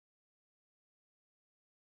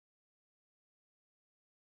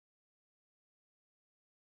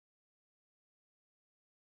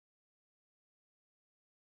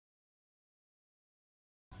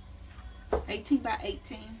18 by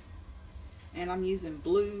 18. And I'm using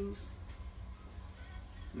blues.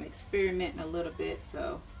 I'm experimenting a little bit,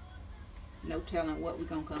 so no telling what we're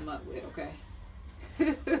going to come up with, okay?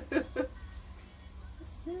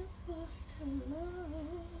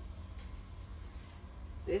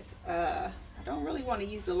 This, I don't really want to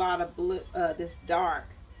use a lot of blue, this dark.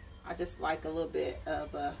 I just like a little bit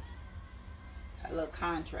of a little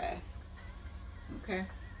contrast. Okay,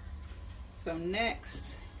 so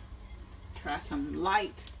next, try some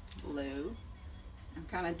light blue and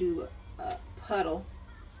kind of do a puddle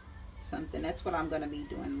something. That's what I'm going to be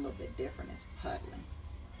doing a little bit different, is puddling.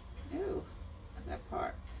 Ooh, that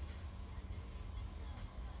part.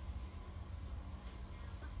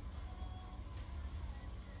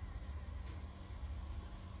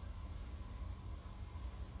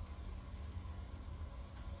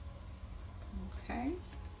 Okay,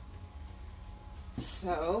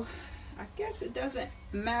 so I guess it doesn't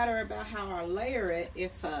matter about how I layer it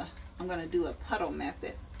if I'm going to do a puddle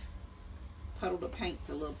method. Puddle the paints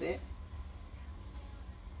a little bit.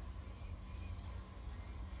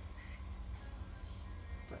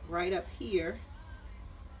 But right up here,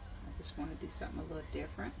 I just want to do something a little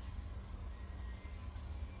different.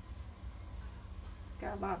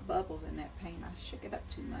 Got a lot of bubbles in that paint. I shook it up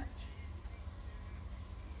too much.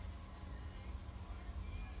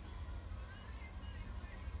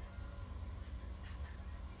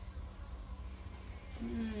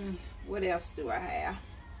 What else do I have?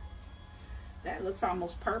 That looks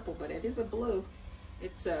almost purple, but it is a blue.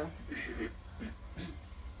 It's a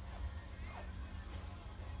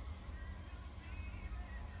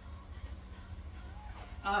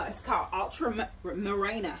it's called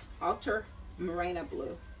Ultramarina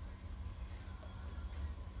blue.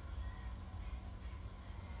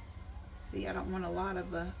 See, I don't want a lot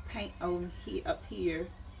of paint up here.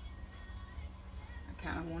 I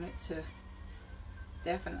kind of want it to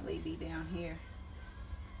definitely be down here.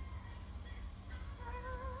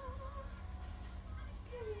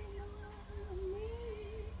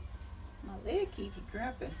 My leg keeps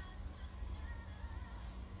dripping.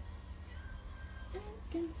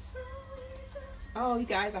 Oh, you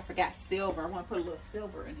guys, I forgot silver. I want to put a little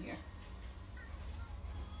silver in here.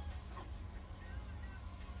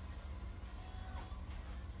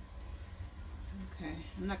 Okay,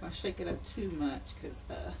 I'm not going to shake it up too much because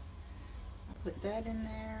I put that in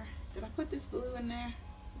there. Did I put this blue in there?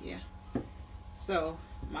 Yeah. So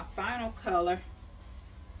my final color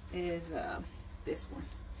is this one.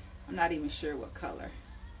 I'm not even sure what color.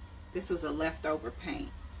 This was a leftover paint,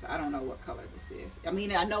 so I don't know what color this is. I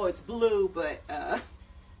mean, I know it's blue, but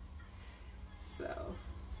so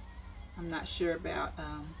I'm not sure about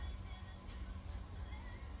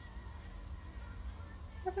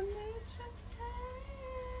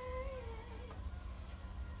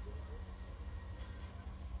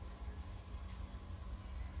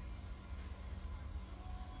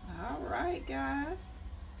Alright guys,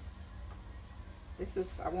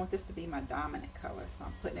 I want this to be my dominant color, so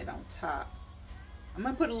I'm putting it on top. I'm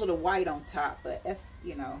going to put a little white on top, but that's,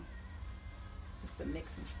 you know, just to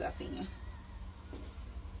mix some stuff in.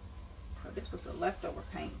 So this was a leftover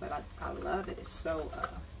paint, but I love it. It's so,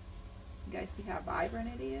 you guys see how vibrant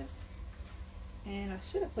it is? And I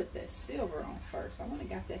should have put that silver on first. I wouldn't have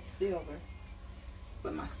got that silver.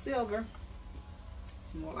 But my silver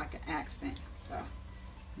is more like an accent, so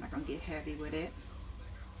I'm not going to get heavy with it.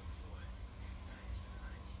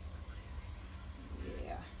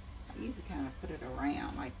 Yeah, I usually kind of put it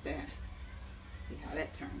around like that. See how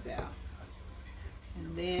that turns out.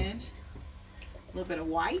 And then a little bit of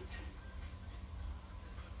white.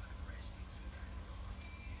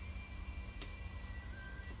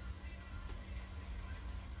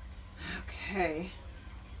 Okay.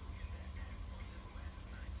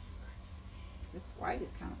 This white is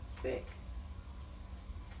kind of thick.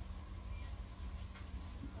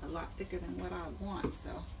 It's a lot thicker than what I want, so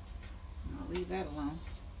I'm gonna leave that alone.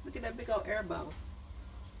 Look at that big old air bubble.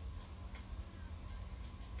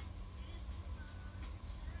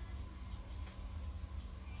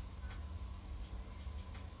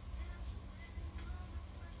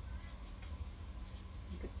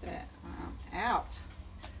 Look at that. I'm out.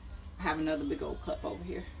 I have another big old cup over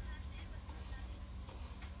here.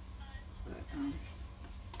 But, kind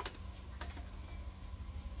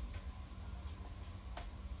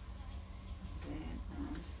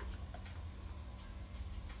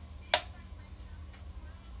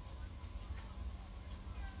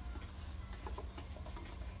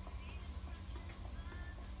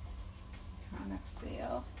of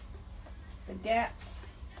fill the gaps.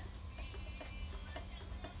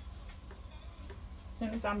 As soon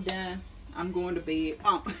as I'm done, I'm going to bed.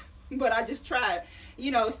 but I just tried,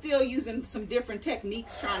 you know, still using some different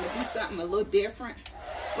techniques, trying to do something a little different.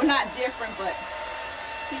 Well, not different, but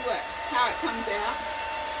see how it comes out.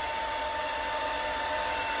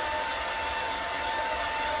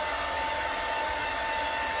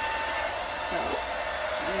 So,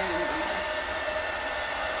 yeah, I'm gonna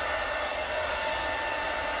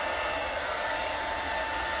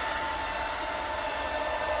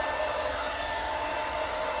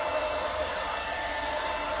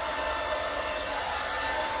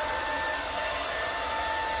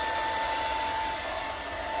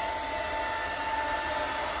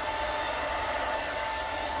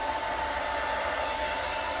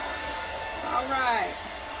all right.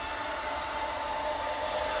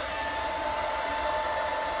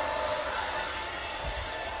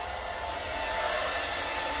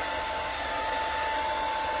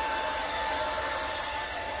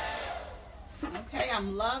 Okay,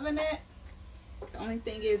 I'm loving it. The only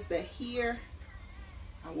thing is that here,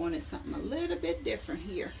 I wanted something a little bit different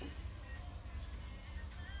here.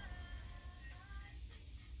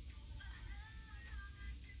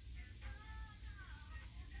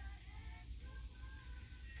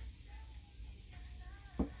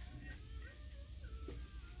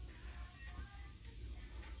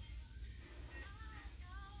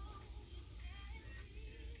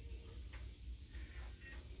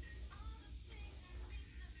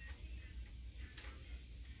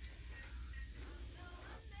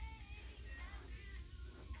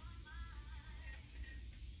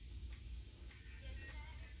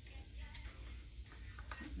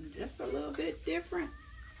 Just a little bit different.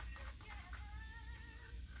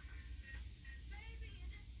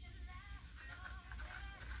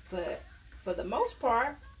 But for the most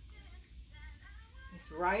part,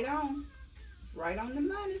 it's right on. It's right on the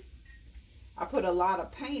money. I put a lot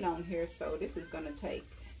of paint on here, so this is going to take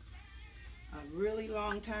a really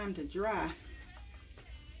long time to dry.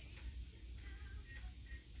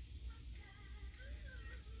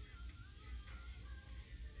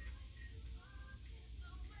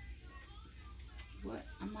 What?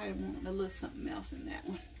 I might have wanted a little something else in that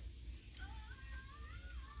one.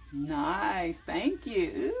 Nice, thank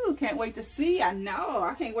you. Ooh, can't wait to see. I know,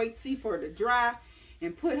 I can't wait to see for her to dry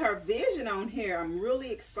and put her vision on here. I'm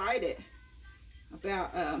really excited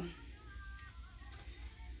about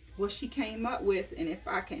what she came up with, and if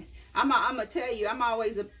I can, I'm gonna tell you, I'm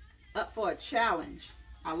always up for a challenge.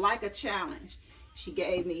 I like a challenge. She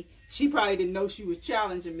gave me. She probably didn't know she was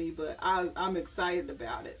challenging me, but I'm excited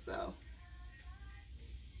about it. So.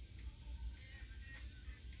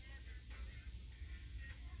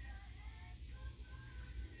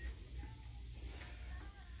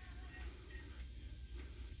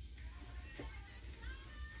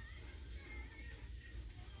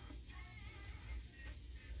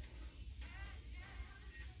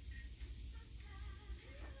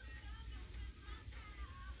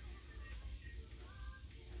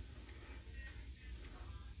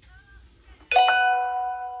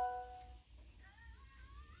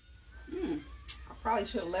 Probably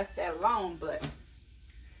should have left that alone, but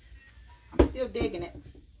I'm still digging it.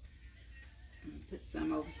 Put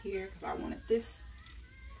some over here because I wanted this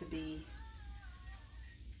to be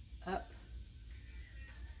up.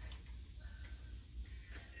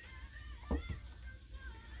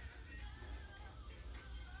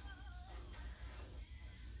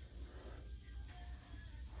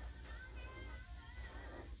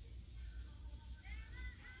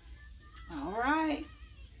 All right.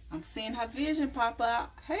 I'm seeing her vision pop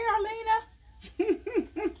up. Hey, Arlena.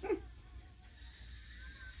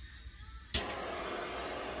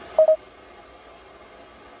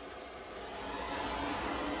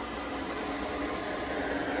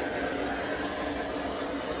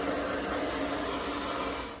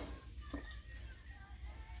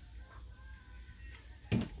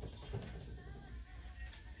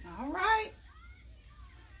 All right.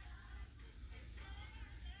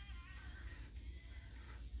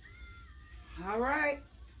 All right,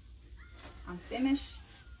 I'm finished.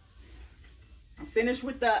 I'm finished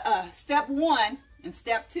with the step 1, and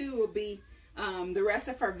step 2 will be the rest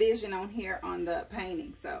of her vision on here on the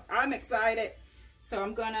painting. So I'm excited. So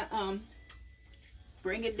I'm gonna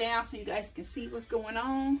bring it down so you guys can see what's going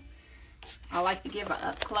on. I like to give an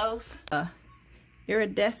up close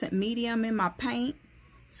iridescent medium in my paint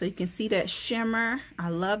so you can see that shimmer. I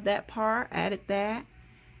love that part. Added that.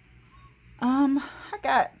 I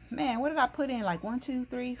got, man, what did I put in? Like 1, 2,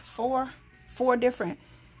 3, 4 different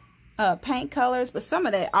paint colors, but some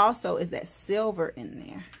of that also is that silver in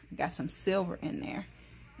there. I got some silver in there,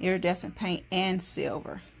 iridescent paint and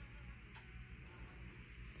silver.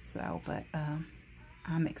 So, but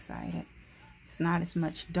I'm excited. not as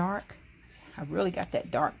much dark. I really got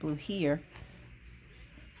that dark blue here.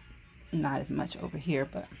 Not as much over here,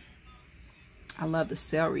 but I love the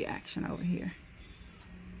cell reaction over here.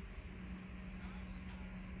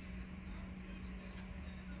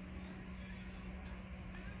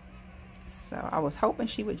 So I was hoping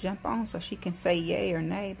she would jump on so she can say yay or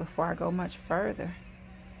nay before I go much further.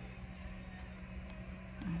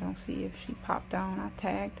 I don't see if she popped on. I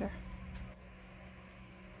tagged her.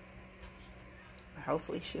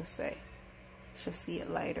 Hopefully she'll say. She'll see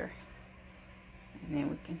it later. And then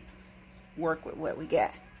we can work with what we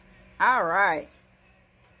got. All right.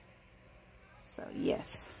 So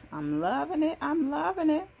yes, I'm loving it. I'm loving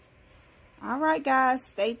it. All right, guys.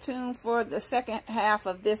 Stay tuned for the second half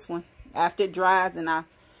of this one. After it dries and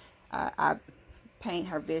I paint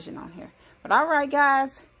her vision on here. But all right,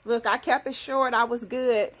 guys. Look, I kept it short. I was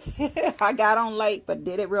good. I got on late, but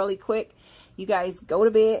did it really quick. You guys go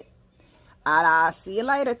to bed. I'll see you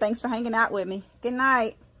later. Thanks for hanging out with me. Good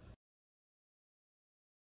night.